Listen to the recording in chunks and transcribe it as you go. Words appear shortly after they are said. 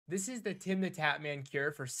This is the Tim the Tatman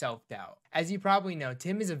cure for self-doubt. As you probably know,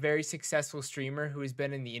 Tim is a very successful streamer who has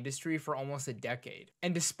been in the industry for almost a decade.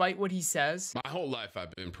 And despite what he says, my whole life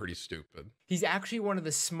I've been pretty stupid. He's actually one of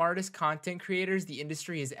the smartest content creators the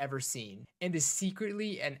industry has ever seen, and is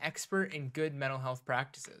secretly an expert in good mental health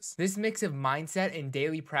practices. This mix of mindset and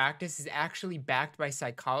daily practice is actually backed by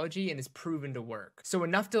psychology and is proven to work. So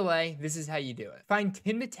enough delay, this is how you do it. Find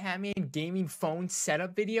Tim the Tatman gaming phone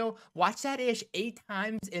setup video, watch that ish 8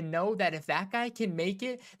 times, and know that if that guy can make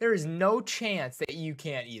it, there is no chance that you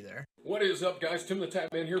can't either. What is up, guys?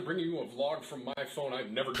 Timthetatman here, bringing you a vlog from my phone. I've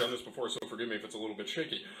never done this before, so forgive me if it's a little bit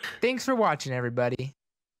shaky. Thanks for watching, everybody.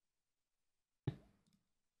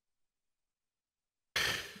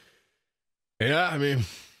 Yeah, I mean,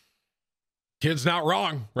 kid's not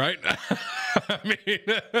wrong, right? I mean,